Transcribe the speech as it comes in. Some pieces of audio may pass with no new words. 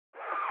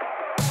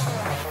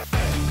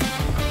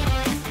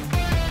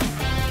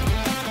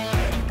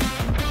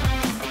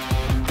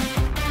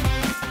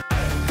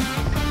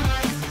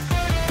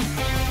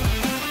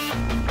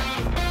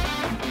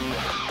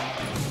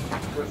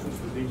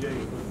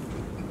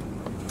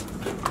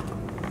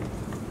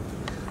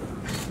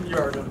You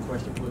already know the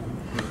question, Boogie.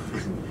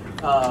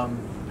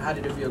 How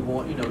did it feel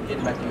going,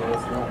 getting back to your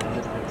old form and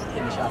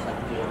hitting the shots like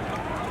you did?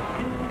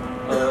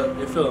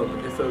 It felt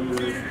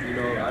good.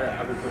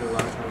 I've been putting a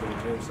lot of time in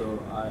the gym, so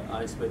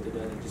I expected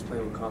that. Just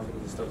playing with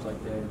confidence and stuff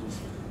like that.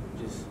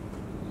 Just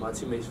my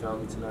teammates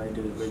found me tonight,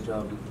 did a great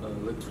job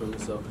looking for me,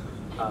 so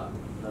I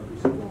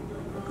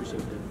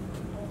appreciate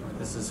that.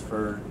 This is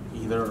for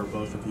either or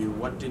both of you.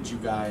 What did you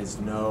guys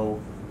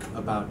know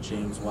about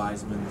James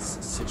Wiseman's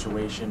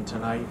situation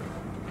tonight?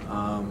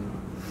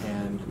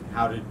 And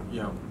how did,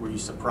 were you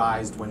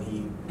surprised when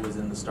he was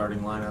in the starting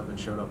lineup and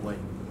showed up late?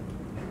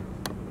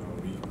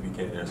 We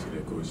can't answer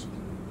that question.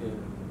 Yeah,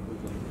 we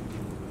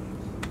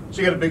can.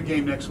 So you got a big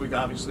game next week,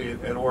 obviously,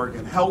 at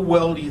Oregon. How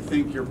well do you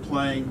think you're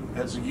playing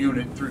as a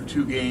unit through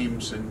 2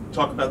 games? And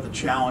talk about the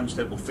challenge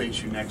that will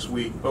face you next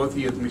week. Both of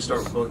you, let me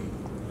start with Boogie.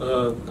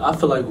 I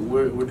feel like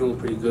we're doing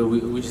pretty good.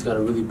 We just got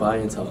to really buy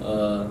into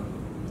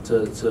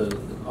to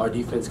our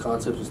defense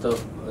concepts and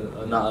stuff,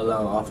 not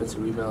allowing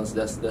offensive rebounds.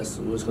 That's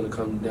what it's going to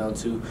come down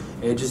to,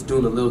 and just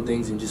doing the little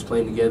things and just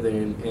playing together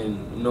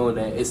and knowing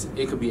that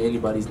it could be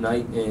anybody's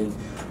night, and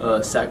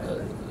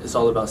it's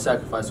all about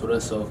sacrifice with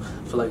us. So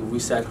I feel like if we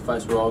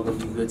sacrifice, we're all going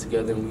to be good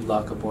together, and we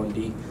lock up on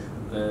D,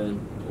 and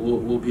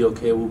we'll be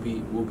okay. We'll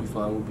be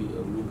fine. We'll be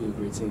a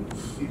great team.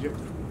 Egypt.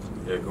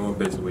 Yeah, going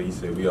back to what he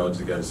said, we all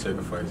just got to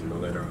sacrifice,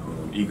 let our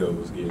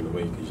egos get in the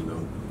way, because,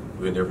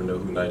 we'll never know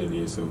who night it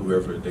is. So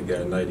whoever that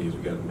guy night is,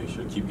 we got to make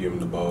sure to keep giving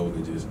the ball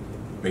and just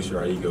make sure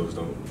our egos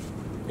don't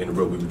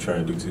interrupt what we were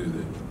trying to do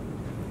Tuesday.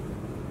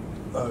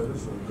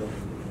 This is a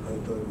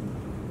go.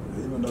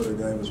 Even though the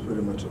game was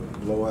pretty much a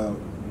blowout,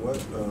 what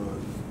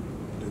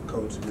did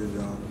Coach give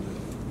y'all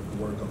to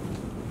work on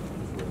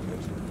for the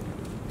next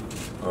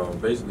game?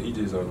 Basically, he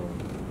just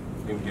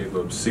he gave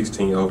up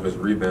 16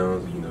 offensive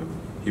rebounds.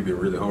 He been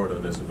really hard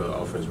on us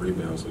about offensive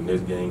rebounds. So in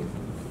this game,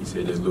 he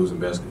said that's losing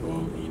basketball.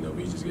 And,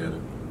 we just gotta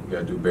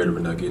do better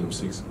by not getting them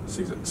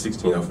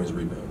 16 offensive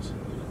rebounds.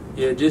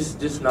 Yeah,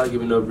 just not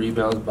giving up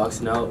rebounds,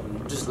 boxing out,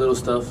 just little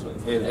stuff,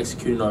 and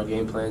executing our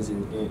game plans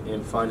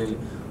and finding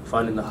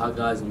the hot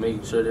guys and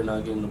making sure they're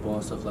not getting the ball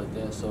and stuff like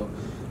that. So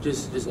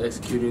just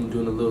executing,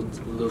 doing the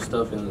little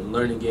stuff and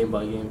learning game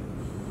by game.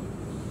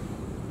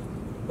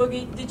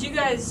 Boogie, did you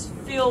guys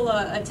feel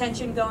a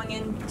tension going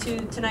into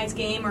tonight's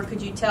game, or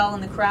could you tell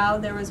in the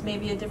crowd there was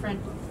maybe a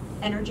different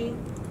energy?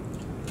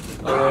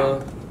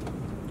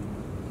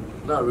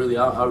 Not really.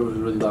 I was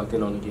really locked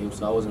in on the game,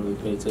 so I wasn't really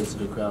paying attention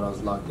to the crowd. I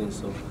was locked in,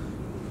 so.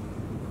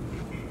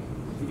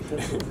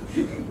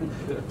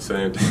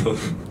 Same thing.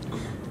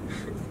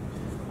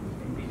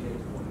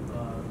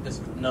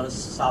 Just another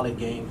solid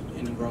game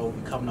in a row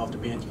coming off the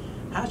bench.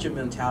 How's your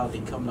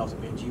mentality coming off the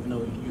bench, even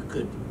though you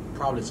could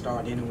probably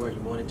start anywhere you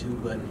wanted to,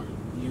 but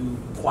you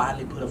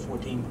quietly put up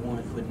 14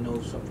 points with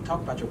no. So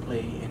talk about your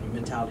play and your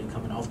mentality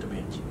coming off the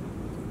bench.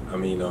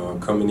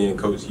 Coming in,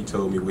 Coach, he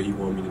told me what he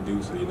wanted me to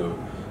do, so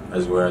I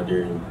just went out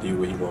there and did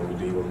what he wanted me to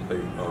do. He wanted me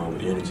to play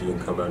with energy and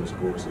come out and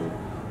score. So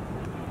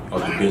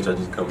off the bench, I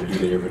just come and do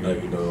that every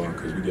night,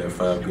 because we got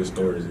 5 good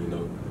starters,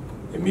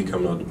 and me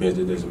coming off the bench,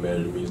 it doesn't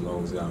matter to me as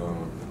long as I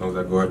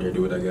go out there and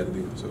do what I got to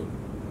do. So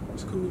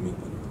it's cool with me.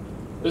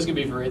 This could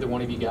be for either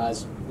one of you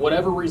guys,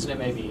 whatever reason it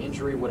may be,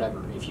 injury,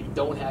 whatever. If you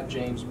don't have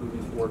James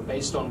moving forward,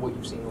 based on what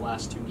you've seen the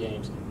last 2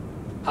 games,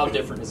 how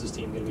different is this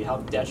team going to be? How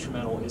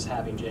detrimental is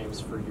having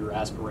James for your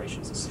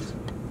aspirations this season?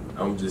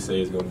 I'm gonna just say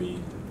it's gonna be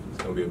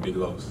a big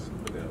loss.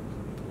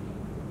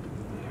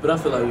 But I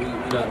feel like we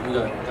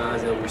got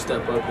guys that will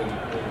step up and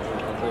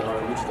play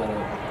hard. We just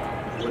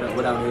gotta,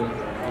 without him,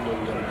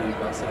 we gotta do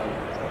box out,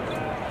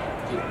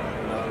 get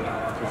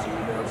offensive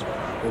rebounds,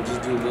 and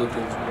just do little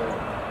things.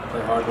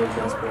 Play hard on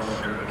basketball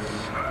and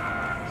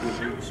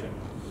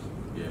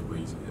yeah,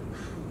 please.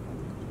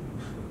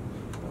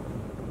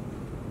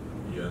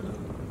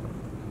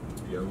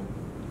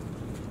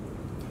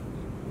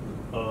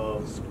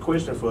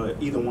 Question for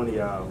either one of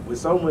y'all. With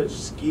so much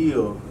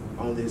skill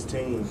on this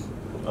team,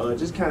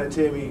 just kind of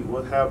tell me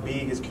how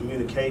big is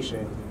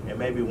communication and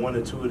maybe 1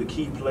 or 2 of the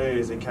key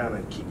players that kind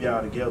of keep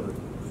y'all together.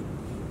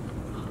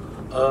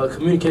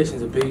 Communication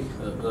is a big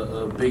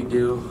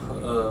deal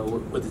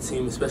with the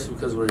team, especially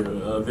because we're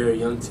a very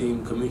young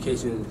team.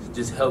 Communication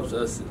just helps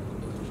us.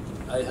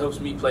 It helps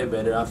me play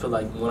better. I feel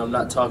like when I'm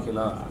not talking,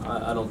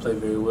 I don't play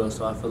very well.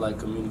 So I feel like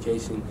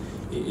communication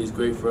is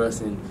great for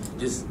us, and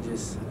just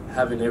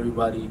having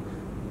everybody,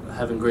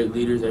 having great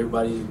leaders,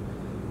 everybody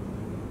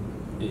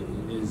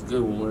is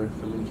good when we're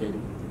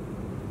communicating.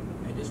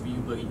 And just for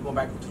you, but you going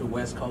back to the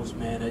West Coast,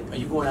 man, are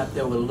you going out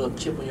there with a little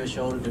chip on your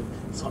shoulder,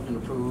 something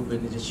to prove,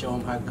 and to just show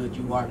them how good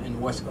you are in the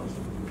West Coast?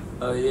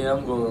 Yeah,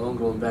 I'm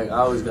going back. I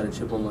always got a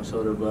chip on my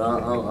shoulder, but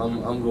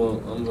I'm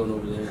going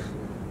over there.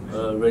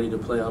 Ready to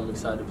play. I'm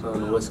excited to play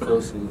on the West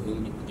Coast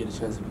and get a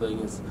chance to play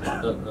against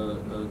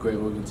a great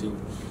Oregon team.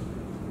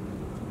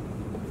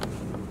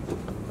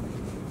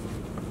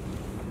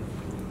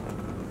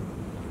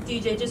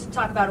 DJ, just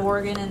talk about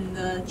Oregon and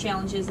the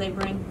challenges they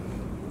bring.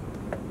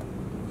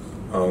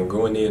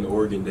 Going in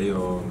Oregon, they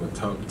a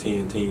top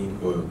 10 team,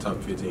 or top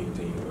 15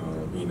 team.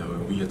 You know,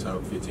 and we a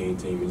top 15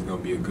 team. It's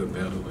gonna be a good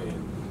battle,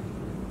 and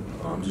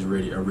I'm just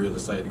ready. I'm real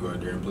excited to go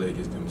out there and play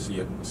against them,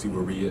 see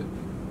where we at.